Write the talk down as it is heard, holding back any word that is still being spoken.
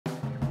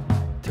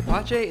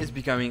Tepache is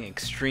becoming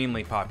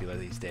extremely popular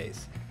these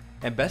days.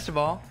 And best of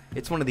all,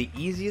 it's one of the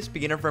easiest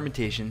beginner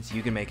fermentations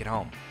you can make at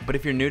home. But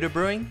if you're new to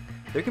brewing,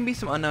 there can be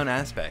some unknown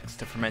aspects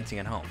to fermenting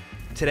at home.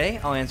 Today,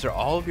 I'll answer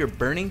all of your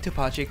burning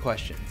Tepache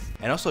questions,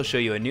 and also show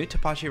you a new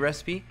Tepache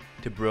recipe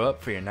to brew up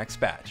for your next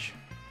batch.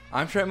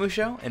 I'm Trent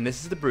Musho, and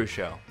this is The Brew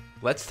Show.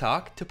 Let's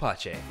talk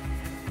Tepache.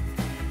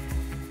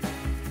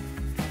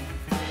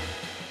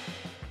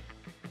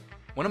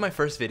 One of my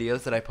first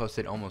videos that I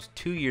posted almost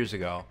 2 years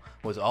ago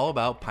was all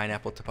about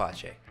pineapple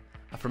Tepache,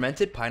 a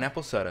fermented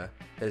pineapple soda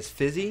that is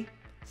fizzy,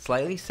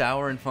 slightly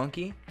sour and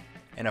funky,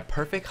 and a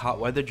perfect hot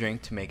weather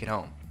drink to make at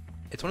home.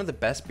 It's one of the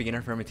best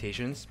beginner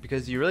fermentations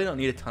because you really don't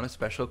need a ton of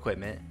special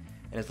equipment,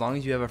 and as long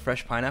as you have a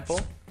fresh pineapple,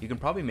 you can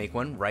probably make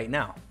one right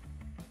now.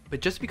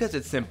 But just because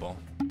it's simple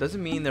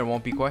doesn't mean there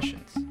won't be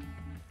questions.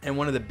 And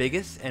one of the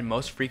biggest and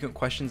most frequent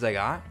questions I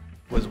got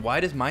was,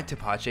 why does my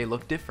Tepache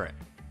look different?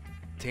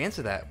 To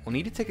answer that, we'll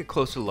need to take a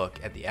closer look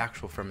at the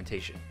actual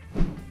fermentation.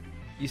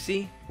 You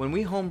see, when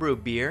we homebrew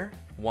beer,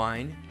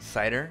 wine,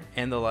 cider,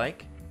 and the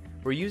like,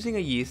 we're using a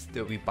yeast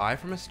that we buy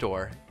from a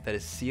store that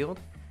is sealed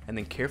and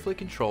then carefully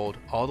controlled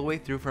all the way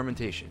through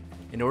fermentation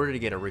in order to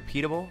get a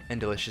repeatable and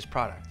delicious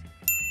product.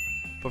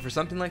 But for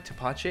something like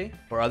Tepache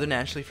or other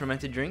naturally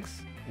fermented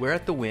drinks, we're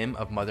at the whim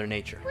of Mother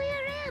Nature.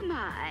 Where am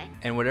I?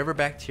 And whatever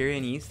bacteria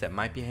and yeast that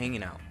might be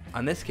hanging out,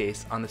 in this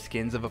case on the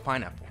skins of a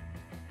pineapple.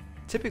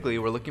 Typically,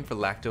 we're looking for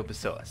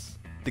lactobacillus,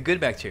 the good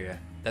bacteria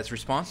that's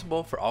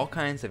responsible for all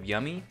kinds of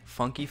yummy,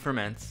 funky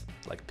ferments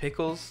like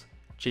pickles,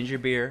 ginger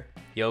beer,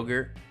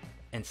 yogurt,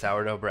 and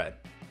sourdough bread.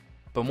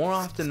 But more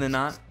often than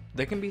not,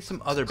 there can be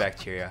some other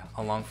bacteria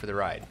along for the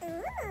ride,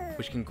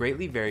 which can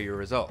greatly vary your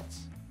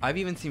results. I've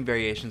even seen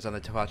variations on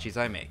the Tepaches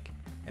I make,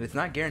 and it's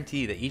not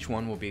guaranteed that each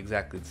one will be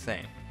exactly the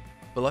same.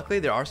 But luckily,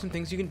 there are some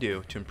things you can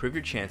do to improve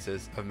your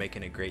chances of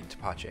making a great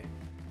Tepache.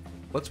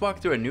 Let's walk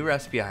through a new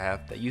recipe I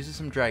have that uses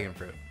some dragon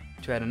fruit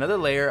to add another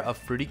layer of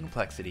fruity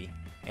complexity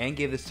and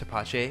give this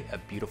Tepache a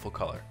beautiful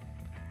color.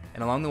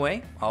 And along the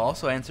way, I'll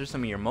also answer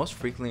some of your most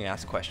frequently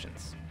asked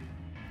questions.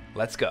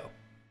 Let's go.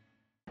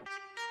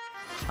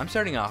 I'm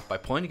starting off by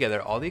pulling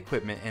together all the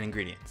equipment and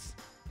ingredients.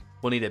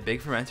 We'll need a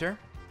big fermenter.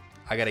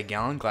 I got a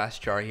gallon glass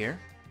jar here.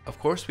 Of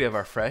course, we have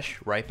our fresh,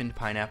 ripened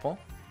pineapple.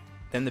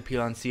 Then the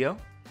Piloncillo.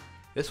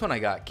 This one I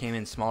got came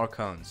in smaller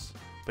cones,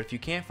 but if you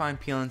can't find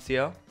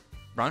Piloncillo,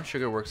 brown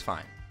sugar works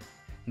fine.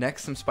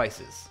 Next, some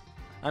spices.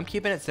 I'm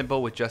keeping it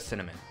simple with just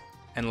cinnamon.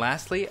 And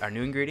lastly, our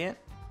new ingredient,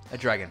 a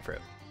dragon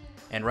fruit.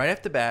 And right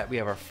off the bat, we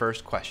have our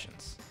first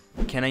questions.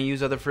 Can I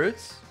use other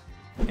fruits?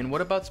 And what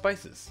about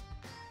spices?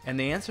 And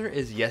the answer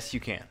is yes, you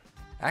can.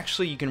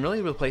 Actually, you can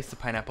really replace the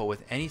pineapple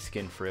with any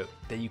skin fruit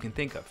that you can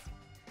think of.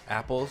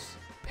 Apples,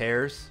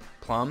 pears,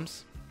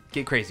 plums,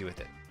 get crazy with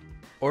it.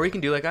 Or you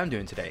can do like I'm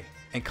doing today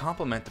and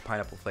complement the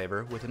pineapple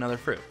flavor with another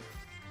fruit.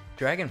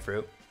 Dragon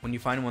fruit, when you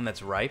find one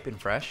that's ripe and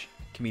fresh,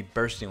 can be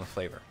bursting with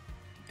flavor.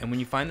 And when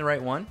you find the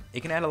right one, it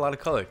can add a lot of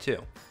color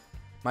too.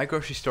 My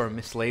grocery store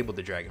mislabeled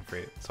the dragon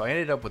fruit, so I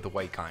ended up with the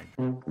white kind,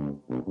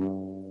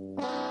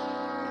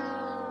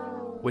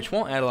 which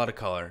won't add a lot of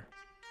color,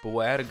 but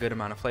will add a good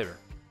amount of flavor.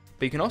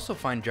 But you can also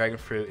find dragon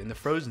fruit in the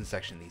frozen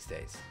section these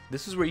days.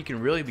 This is where you can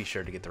really be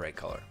sure to get the right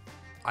color.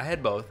 I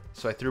had both,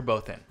 so I threw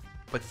both in.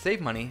 But to save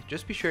money,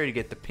 just be sure to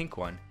get the pink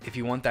one if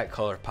you want that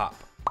color pop.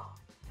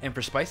 And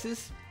for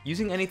spices,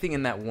 using anything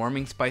in that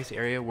warming spice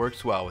area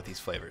works well with these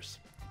flavors.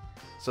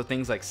 So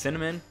things like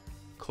cinnamon,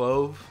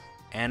 clove,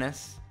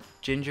 anise,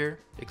 ginger,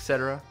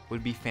 etc.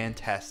 would be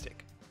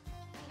fantastic.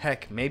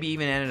 Heck, maybe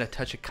even adding a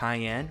touch of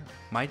cayenne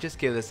might just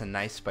give this a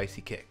nice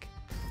spicy kick.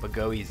 But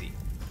go easy.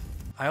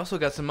 I also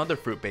got some other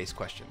fruit-based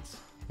questions,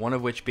 one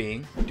of which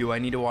being, do I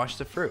need to wash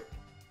the fruit?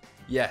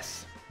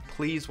 Yes,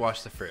 please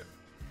wash the fruit.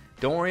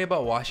 Don't worry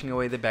about washing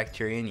away the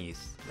bacteria and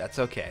yeast, that's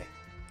okay.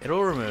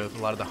 It'll remove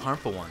a lot of the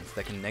harmful ones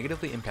that can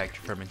negatively impact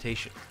your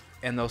fermentation.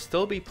 And there'll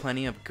still be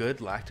plenty of good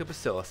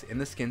lactobacillus in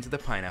the skins of the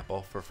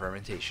pineapple for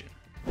fermentation.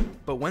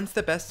 But when's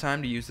the best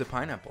time to use the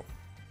pineapple?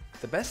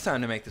 The best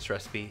time to make this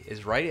recipe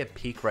is right at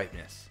peak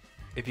ripeness.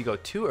 If you go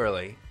too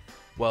early,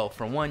 well,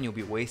 for one, you'll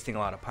be wasting a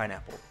lot of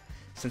pineapple,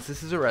 since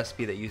this is a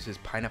recipe that uses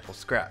pineapple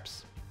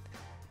scraps.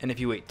 And if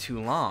you wait too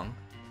long,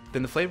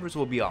 then the flavors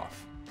will be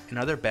off, and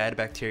other bad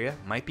bacteria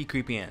might be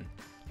creeping in,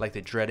 like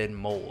the dreaded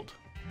mold.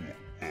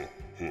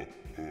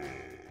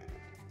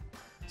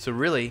 So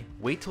really,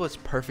 wait till it's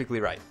perfectly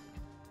ripe.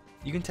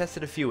 You can test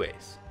it a few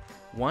ways.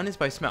 One is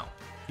by smell.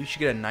 You should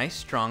get a nice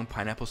strong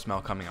pineapple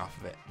smell coming off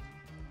of it.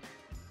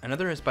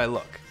 Another is by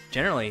look.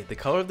 Generally, the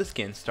color of the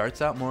skin starts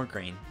out more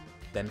green,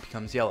 then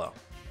becomes yellow.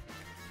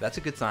 That's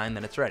a good sign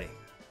that it's ready.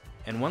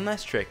 And one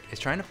last trick is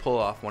trying to pull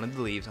off one of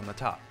the leaves on the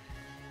top.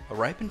 A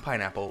ripened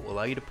pineapple will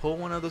allow you to pull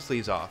one of those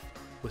leaves off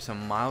with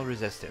some mild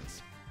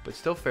resistance, but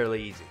still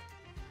fairly easy.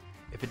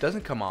 If it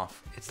doesn't come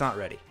off, it's not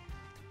ready.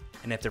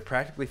 And if they're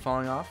practically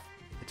falling off,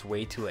 it's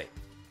way too late.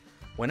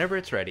 Whenever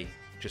it's ready,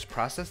 just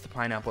process the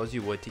pineapple as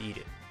you would to eat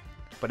it.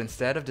 But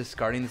instead of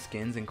discarding the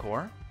skins and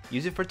core,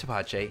 use it for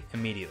Tepache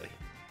immediately.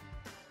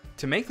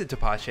 To make the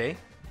Tepache,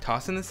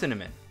 toss in the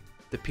cinnamon,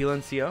 the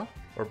Piloncillo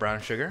or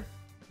brown sugar,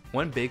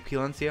 One big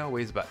Piloncillo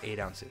weighs about 8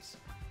 ounces,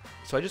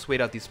 so I just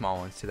weighed out these small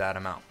ones to that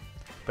amount.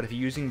 But if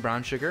you're using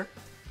brown sugar,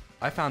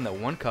 I found that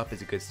 1 cup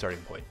is a good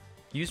starting point.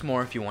 Use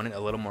more if you want it a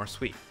little more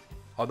sweet,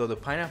 although the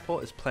pineapple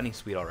is plenty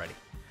sweet already.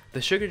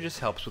 The sugar just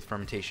helps with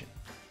fermentation.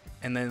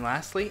 And then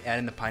lastly, add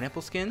in the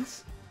pineapple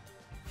skins,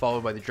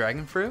 followed by the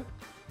dragon fruit.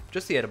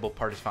 Just the edible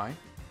part is fine.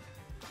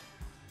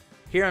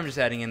 Here I'm just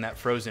adding in that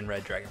frozen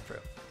red dragon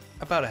fruit,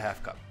 about a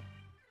half cup.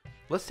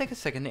 Let's take a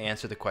second to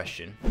answer the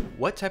question,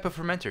 what type of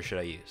fermenter should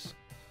I use?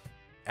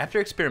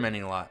 After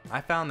experimenting a lot, I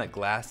found that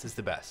glass is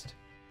the best.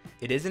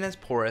 It isn't as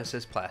porous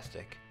as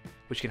plastic,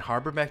 which can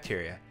harbor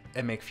bacteria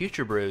and make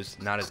future brews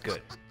not as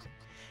good.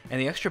 And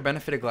the extra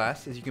benefit of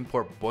glass is you can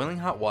pour boiling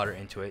hot water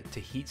into it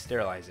to heat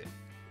sterilize it.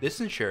 This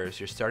ensures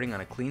you're starting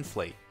on a clean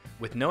slate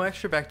with no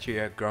extra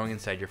bacteria growing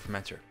inside your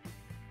fermenter.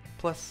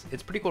 Plus,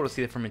 it's pretty cool to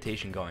see the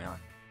fermentation going on.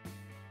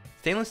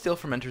 Stainless steel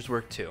fermenters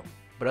work too,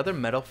 but other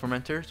metal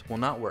fermenters will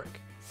not work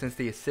since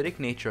the acidic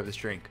nature of this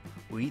drink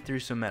will eat through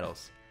some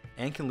metals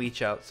and can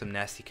leach out some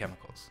nasty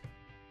chemicals.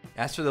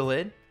 As for the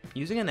lid,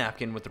 using a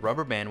napkin with a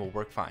rubber band will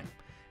work fine,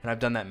 and I've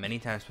done that many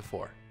times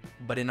before.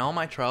 But in all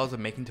my trials of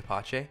making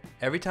tepache,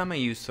 every time I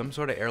use some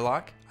sort of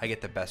airlock, I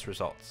get the best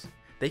results.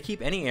 They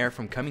keep any air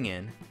from coming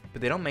in,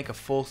 but they don't make a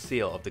full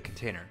seal of the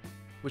container,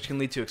 which can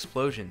lead to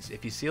explosions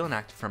if you seal an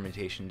active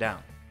fermentation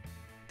down.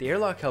 The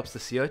airlock helps the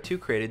CO2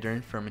 created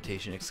during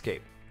fermentation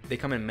escape. They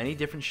come in many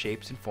different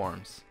shapes and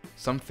forms.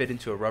 Some fit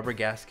into a rubber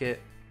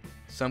gasket,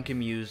 some can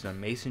be used on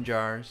mason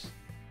jars.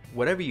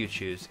 Whatever you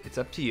choose, it's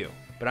up to you,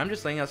 but I'm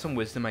just laying out some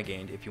wisdom I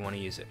gained if you want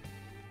to use it.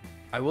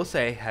 I will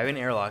say having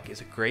an airlock is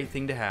a great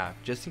thing to have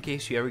just in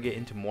case you ever get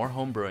into more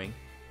home brewing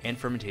and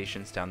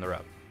fermentations down the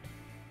road.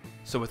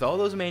 So with all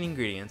those main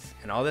ingredients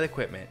and all that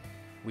equipment,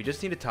 we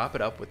just need to top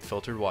it up with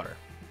filtered water.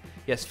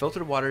 Yes,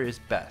 filtered water is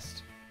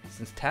best,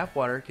 since tap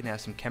water can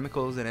have some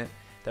chemicals in it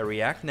that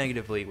react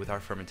negatively with our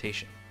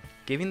fermentation,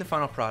 giving the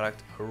final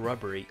product a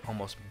rubbery,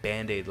 almost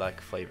band-aid-like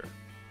flavor.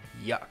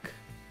 Yuck.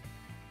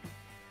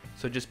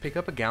 So just pick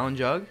up a gallon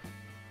jug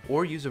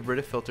or use a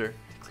Brita filter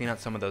to clean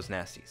out some of those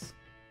nasties.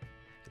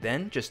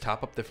 Then just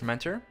top up the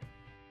fermenter,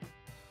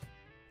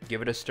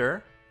 give it a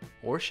stir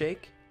or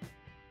shake,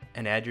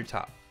 and add your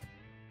top.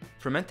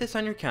 Ferment this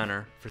on your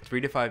counter for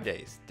 3 to 5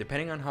 days,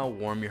 depending on how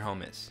warm your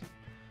home is.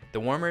 The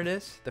warmer it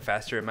is, the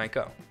faster it might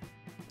go.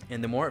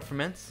 And the more it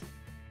ferments,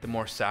 the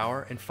more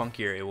sour and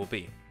funkier it will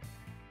be.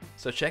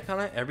 So check on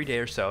it every day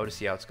or so to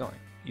see how it's going.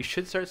 You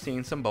should start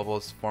seeing some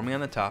bubbles forming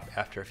on the top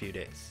after a few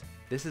days.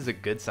 This is a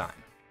good sign.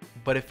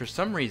 But if for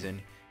some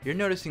reason you're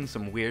noticing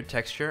some weird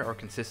texture or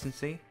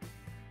consistency,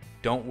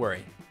 don't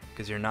worry,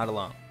 because you're not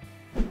alone.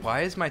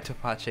 Why is my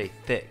tepache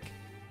thick?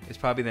 Is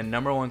probably the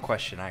 #1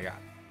 question I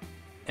got.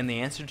 And the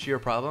answer to your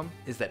problem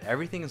is that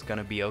everything is going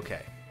to be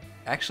okay.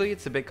 Actually,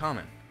 it's a bit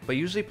common, but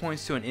usually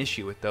points to an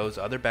issue with those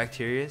other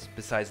bacteria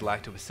besides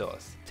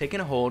lactobacillus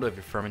taking a hold of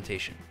your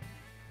fermentation.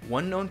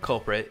 One known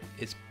culprit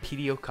is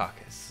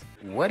pediococcus.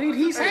 What did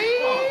he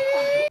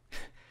say?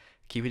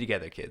 Keep it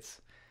together,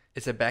 kids.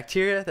 It's a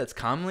bacteria that's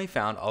commonly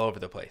found all over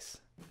the place,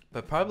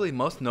 but probably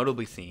most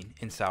notably seen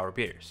in sour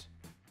beers.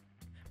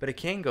 But it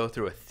can go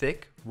through a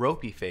thick,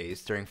 ropey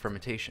phase during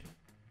fermentation.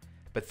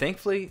 But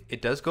thankfully,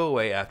 it does go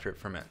away after it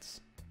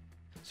ferments.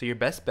 So your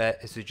best bet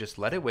is to just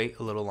let it wait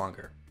a little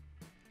longer.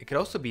 It could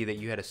also be that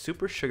you had a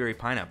super sugary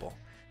pineapple,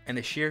 and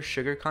the sheer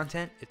sugar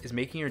content is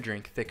making your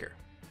drink thicker,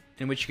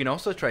 in which you can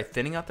also try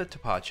thinning out the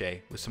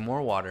tepache with some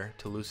more water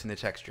to loosen the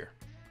texture.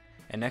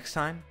 And next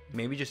time,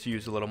 maybe just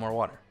use a little more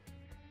water.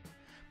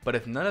 But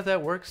if none of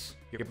that works,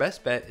 your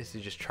best bet is to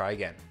just try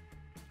again.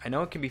 I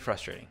know it can be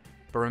frustrating,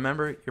 but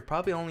remember, you're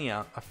probably only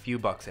out a few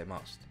bucks at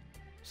most.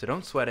 So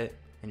don't sweat it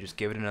and just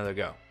give it another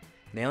go.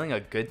 Nailing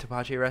a good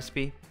tepache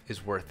recipe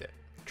is worth it,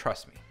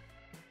 trust me.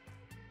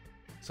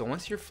 So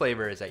once your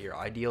flavor is at your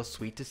ideal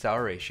sweet to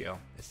sour ratio,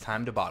 it's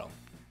time to bottle.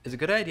 It's a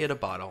good idea to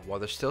bottle while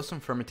there's still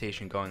some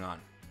fermentation going on.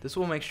 This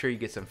will make sure you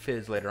get some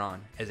fizz later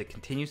on as it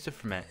continues to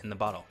ferment in the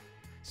bottle.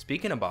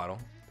 Speaking of bottle,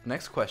 the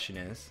next question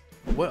is,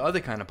 what other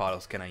kind of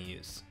bottles can I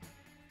use?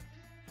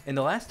 In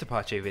the last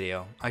tepache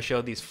video, I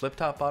showed these flip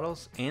top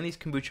bottles and these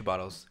kombucha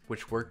bottles,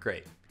 which work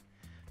great.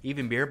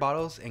 Even beer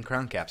bottles and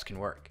crown caps can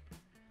work.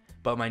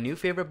 But my new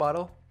favorite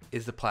bottle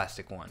is the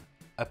plastic one,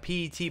 a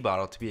PET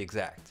bottle to be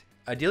exact.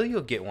 Ideally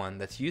you'll get one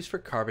that's used for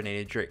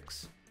carbonated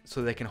drinks,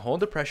 so they can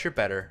hold the pressure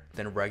better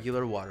than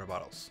regular water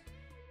bottles.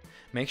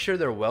 Make sure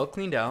they're well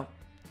cleaned out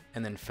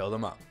and then fill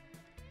them up,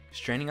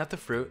 straining out the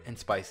fruit and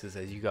spices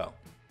as you go.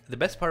 The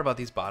best part about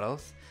these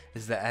bottles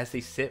is that as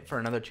they sit for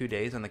another 2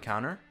 days on the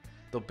counter,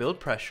 they'll build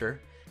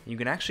pressure and you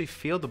can actually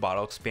feel the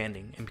bottle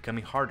expanding and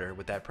becoming harder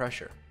with that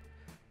pressure.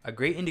 A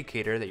great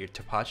indicator that your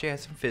tepache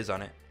has some fizz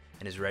on it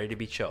and is ready to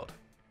be chilled.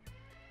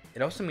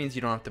 It also means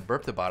you don't have to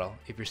burp the bottle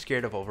if you're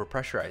scared of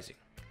overpressurizing.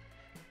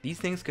 These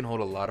things can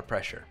hold a lot of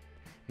pressure,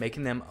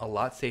 making them a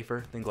lot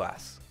safer than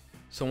glass.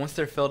 So once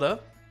they're filled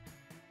up,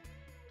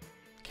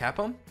 cap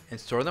them and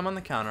store them on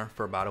the counter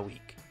for about a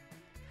week.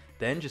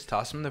 Then just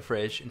toss them in the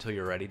fridge until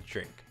you're ready to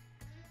drink.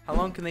 How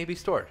long can they be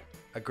stored?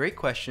 A great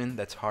question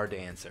that's hard to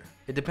answer.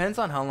 It depends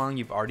on how long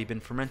you've already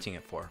been fermenting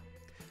it for.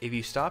 If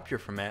you stop your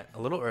ferment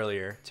a little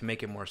earlier to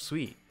make it more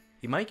sweet,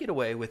 you might get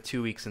away with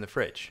 2 weeks in the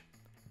fridge.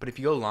 But if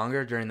you go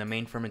longer during the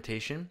main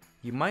fermentation,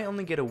 you might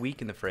only get a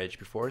week in the fridge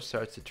before it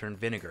starts to turn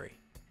vinegary.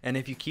 And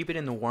if you keep it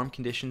in the warm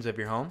conditions of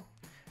your home,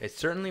 it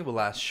certainly will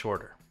last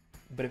shorter.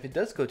 But if it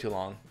does go too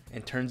long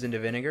and turns into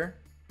vinegar,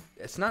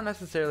 it's not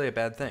necessarily a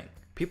bad thing.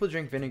 People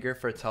drink vinegar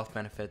for its health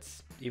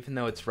benefits, even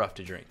though it's rough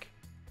to drink.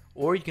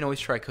 Or you can always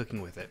try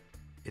cooking with it.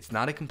 It's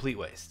not a complete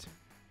waste.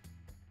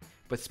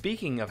 But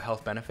speaking of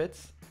health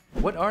benefits,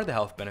 what are the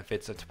health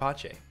benefits of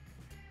Tepache?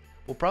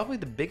 Well, probably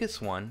the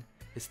biggest one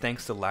is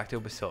thanks to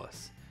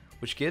lactobacillus,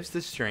 which gives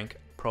this drink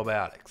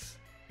probiotics.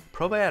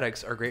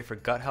 Probiotics are great for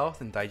gut health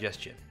and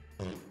digestion,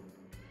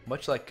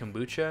 much like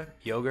kombucha,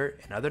 yogurt,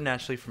 and other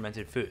naturally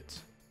fermented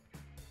foods.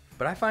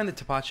 But I find that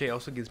Tepache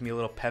also gives me a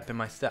little pep in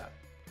my step,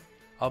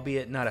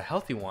 albeit not a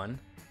healthy one,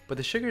 but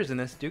the sugars in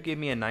this do give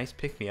me a nice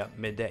pick-me-up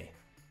midday.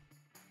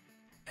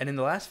 And in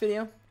the last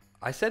video,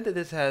 I said that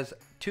this has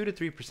 2 to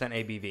 3%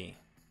 ABV.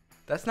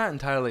 That's not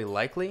entirely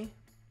likely,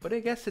 but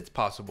I guess it's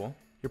possible.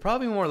 You're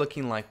probably more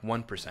looking like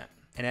 1%,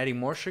 and adding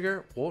more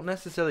sugar won't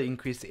necessarily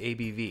increase the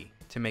ABV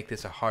to make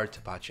this a hard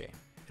Tepache.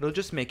 It'll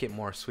just make it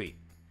more sweet.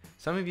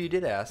 Some of you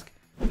did ask,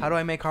 how do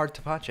I make hard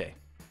Tepache?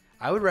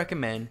 I would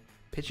recommend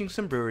pitching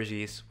some brewer's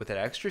yeast with that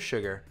extra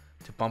sugar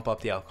to bump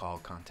up the alcohol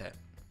content.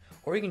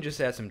 Or you can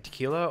just add some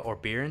tequila or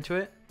beer into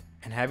it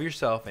and have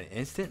yourself an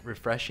instant,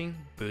 refreshing,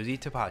 boozy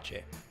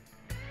Tepache.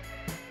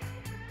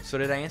 So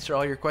did I answer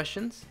all your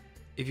questions?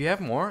 If you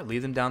have more,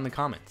 leave them down in the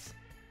comments.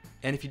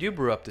 And if you do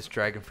brew up this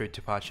Dragonfruit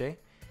Tepache,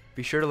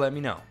 be sure to let me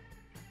know.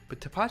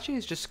 But Tepache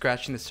is just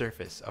scratching the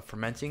surface of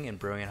fermenting and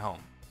brewing at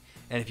home.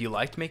 And if you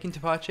liked making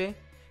Tepache,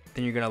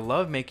 then you're going to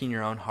love making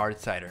your own hard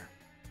cider.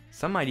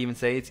 Some might even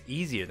say it's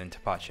easier than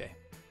Tepache.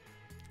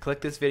 Click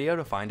this video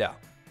to find out.